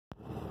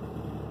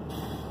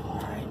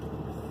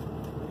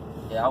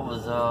Yeah, I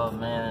was,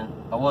 man,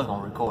 I was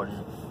gonna record this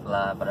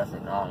live, but I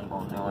said, no, I ain't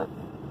gonna do it.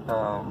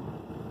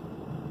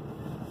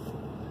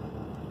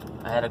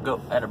 I had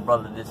a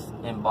brother just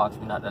inbox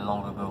me not that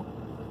long ago,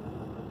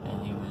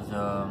 and he was,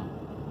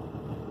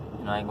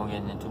 I ain't gonna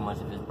get into too much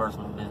of his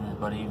personal business,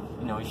 but he's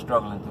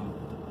struggling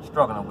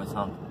with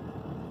something.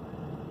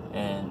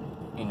 And,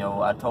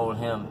 I told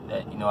him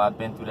that, I've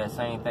been through that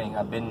same thing.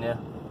 I've been there.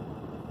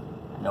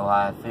 I know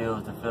how it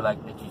feels to feel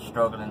like that you're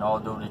struggling,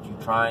 although that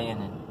you're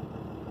trying, and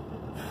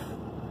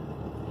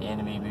the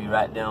enemy be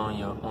right there on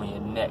your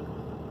neck,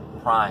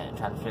 prying,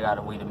 trying to figure out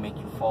a way to make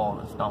you fall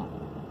and stumble.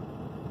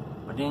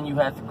 But then you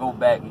have to go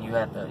back and you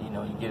have to, you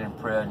get in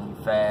prayer and you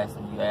fast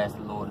and you ask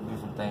the Lord to do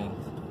some things.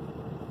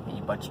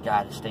 But you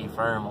got to stay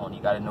firm on it.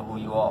 You got to know who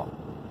you are.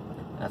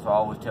 And that's why I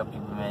always tell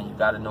people, man, you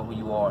got to know who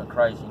you are in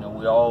Christ.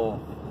 We all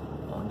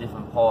on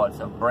different parts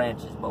of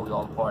branches, but we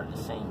all part of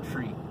the same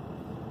tree.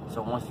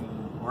 So once you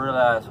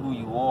realize who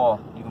you are,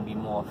 you can be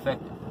more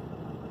effective.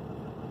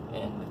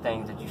 And the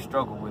things that you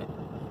struggle with,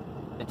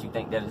 that you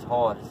think that is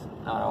hard, is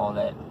not all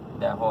that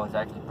hard. It's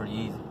actually pretty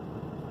easy.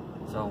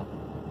 So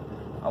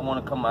I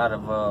want to come out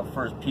of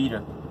 1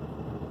 Peter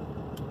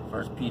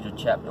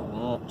chapter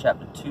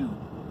 2, and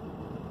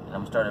I'm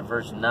gonna start at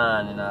verse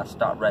 9, and I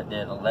stop right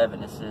there at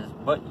 11. It says,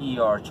 "But ye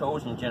are a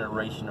chosen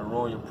generation, a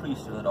royal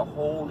priesthood, a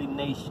holy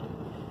nation,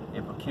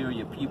 a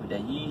peculiar people,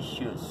 that ye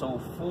should show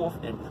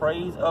forth in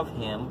praise of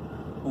him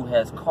who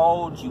has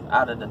called you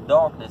out of the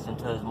darkness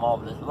into his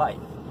marvelous light."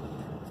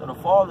 So the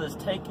Father is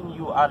taking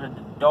you out of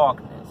the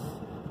darkness,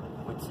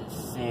 which is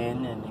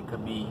sin, and it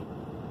could be,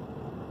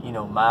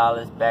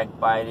 malice,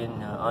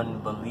 backbiting,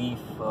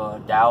 unbelief,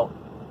 doubt,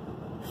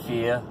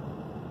 fear,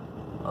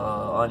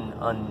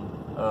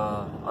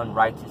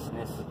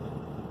 unrighteousness,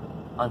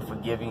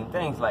 unforgiving,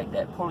 things like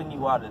that, pulling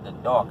you out of the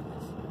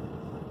darkness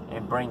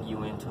and bring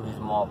you into his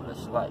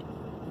marvelous light.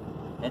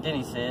 And then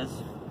he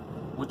says,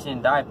 "Which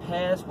in thy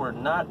past were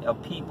not a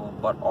people,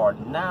 but are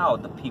now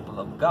the people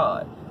of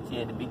God."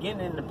 See, at the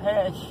beginning, in the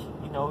past,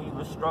 you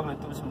were struggling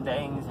through some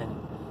things, and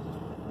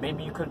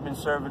maybe you could have been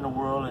serving the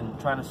world and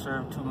trying to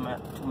serve two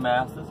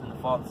masters, and the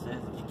Father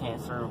says that you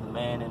can't serve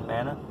man and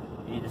manna.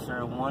 You either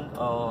serve one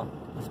or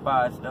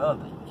despise the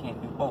other. You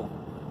can't do both.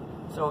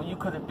 So you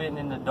could have been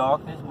in the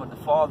darkness, but the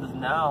Father's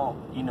now,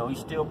 he's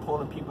still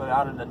pulling people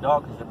out of the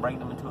darkness to bring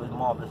them into his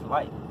marvelous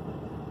light.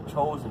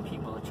 Chosen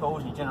people, a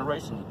chosen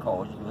generation, he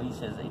calls you. He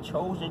says, a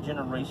chosen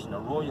generation, a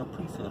royal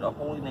priesthood, a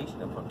holy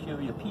nation, a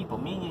peculiar people,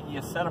 meaning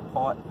you're set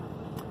apart,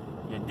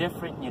 you're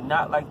different, you're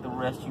not like the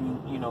rest.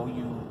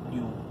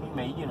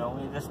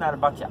 It's not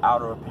about your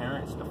outer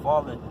appearance. The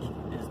Father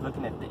is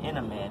looking at the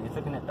inner man. He's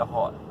looking at the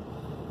heart.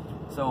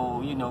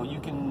 So, you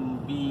can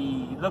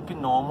be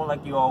looking normal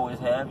like you always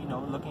have,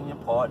 looking your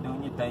part,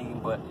 doing your thing,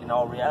 but in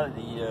all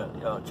reality, you're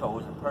a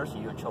chosen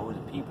person, you're a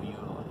chosen people,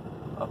 you're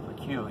a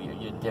peculiar,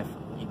 you're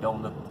different, you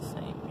don't look the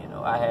same.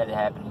 I had it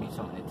happen to me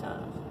so many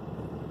times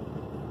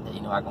that,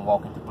 I can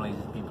walk into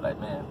places, people like,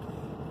 man,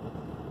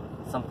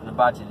 something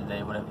about you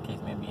today, whatever the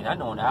case may be. And I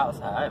know on the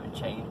outside I haven't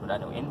changed, but I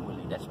know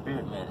inwardly that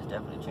spirit man is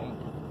definitely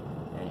changing.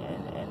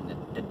 And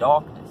the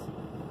darkness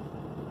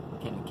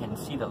can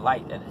see the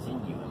light that is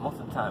in you, and most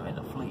of the time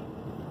it'll flee.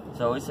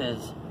 So it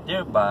says,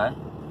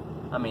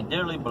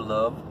 dearly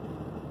beloved,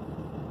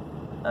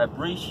 I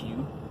bless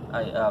you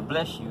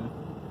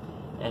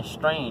and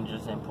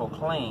strangers, and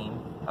proclaim,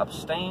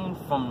 abstain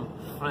from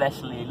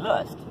fleshly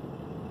lust.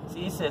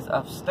 See, it says,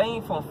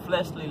 abstain from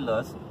fleshly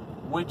lust,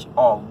 which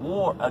are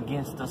war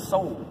against the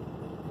soul.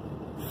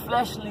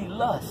 Fleshly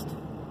lust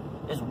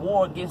is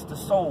war against the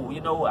soul.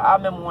 I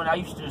remember when I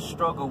used to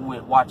struggle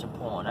with watching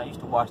porn. I used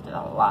to watch that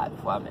a lot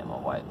before I met my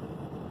wife.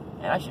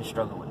 And I used to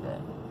struggle with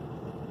that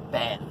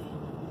badly.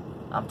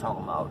 I'm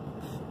talking about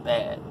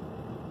bad.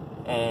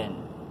 And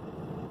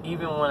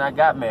even when I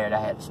got married, I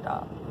had to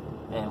stop.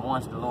 And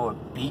once the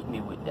Lord beat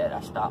me with that,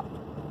 I stopped.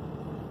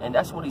 And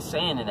that's what he's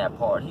saying in that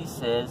part. He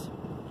says,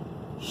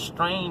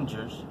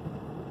 strangers,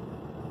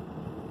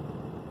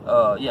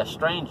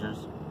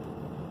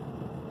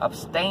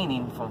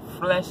 abstaining from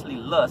fleshly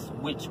lusts,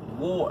 which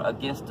war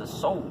against the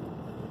soul.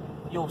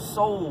 Your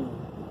soul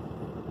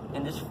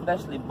in this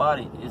fleshly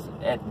body is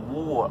at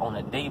war on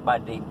a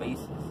day-by-day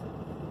basis.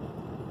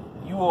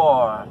 You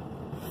are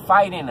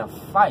fighting a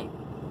fight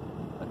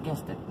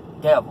against the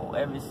devil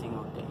every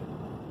single day.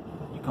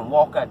 You can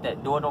walk out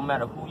that door, no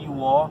matter who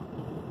you are.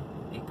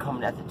 They're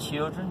coming at the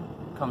children,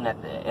 coming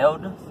at the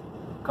elders,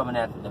 coming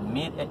at the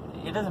mid.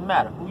 It doesn't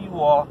matter who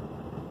you are,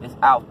 it's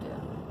out there.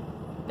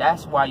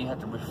 That's why you have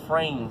to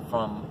refrain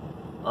from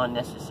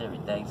unnecessary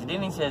things. And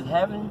then he says,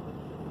 having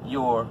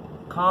your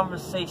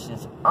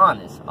conversations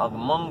honest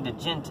among the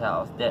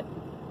Gentiles, that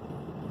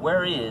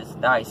whereas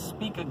I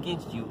speak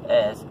against you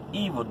as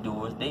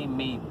evildoers, they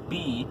may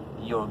be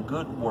your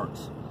good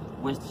works,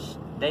 which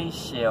they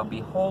shall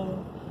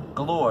behold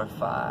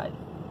glorified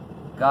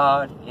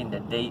God in the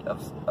day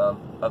of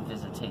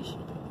visitation.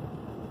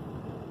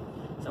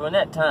 So in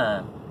that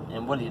time,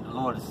 and what the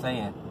Lord is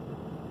saying,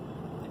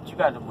 that you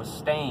got to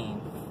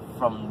abstain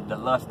from the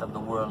lust of the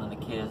world and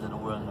the cares of the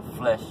world and the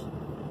flesh.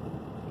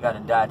 You got to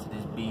die to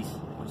this beast,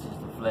 which is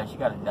the flesh. You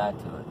got to die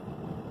to it.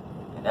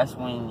 And that's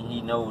when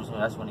he knows,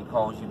 and that's when he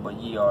calls you, but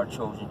ye are a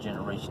chosen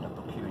generation, a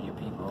peculiar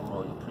people, a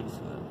royal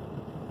priesthood.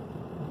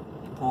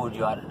 He pulled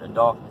you out of the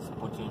darkness and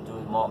put you into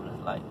his marvelous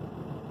light.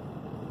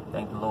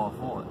 Thank the Lord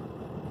for it.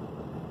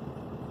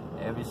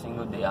 Every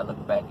single day I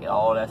look back at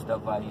all that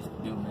stuff I used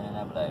to do, man.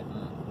 I'm like,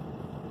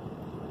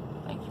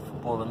 thank you for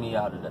pulling me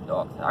out of the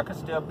darkness. I could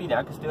still be there.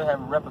 I could still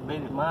have a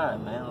reprobated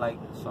mind, man, like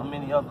so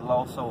many other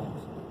lost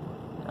souls.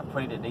 And I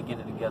pray that they get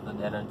it together,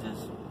 that are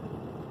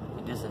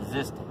just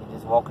existing,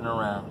 just walking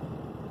around.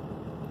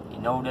 You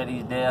know that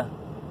he's there.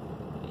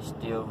 They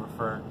still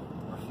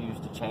refuse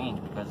to change,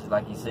 because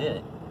like he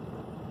said,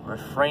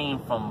 refrain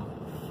from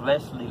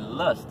fleshly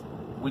lust,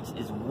 which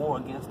is war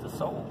against the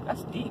soul.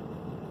 That's deep.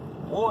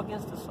 War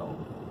against the soul.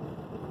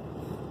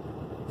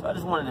 So I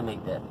just wanted to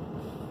make that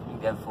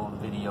for a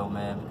video,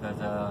 man, because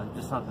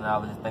just something I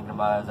was just thinking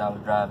about as I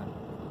was driving,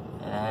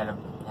 and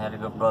I had a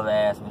good brother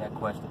ask me that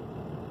question,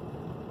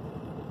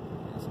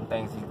 and some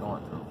things he's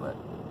going through. But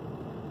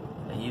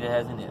he that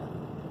has an ear,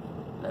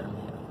 let him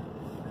hear.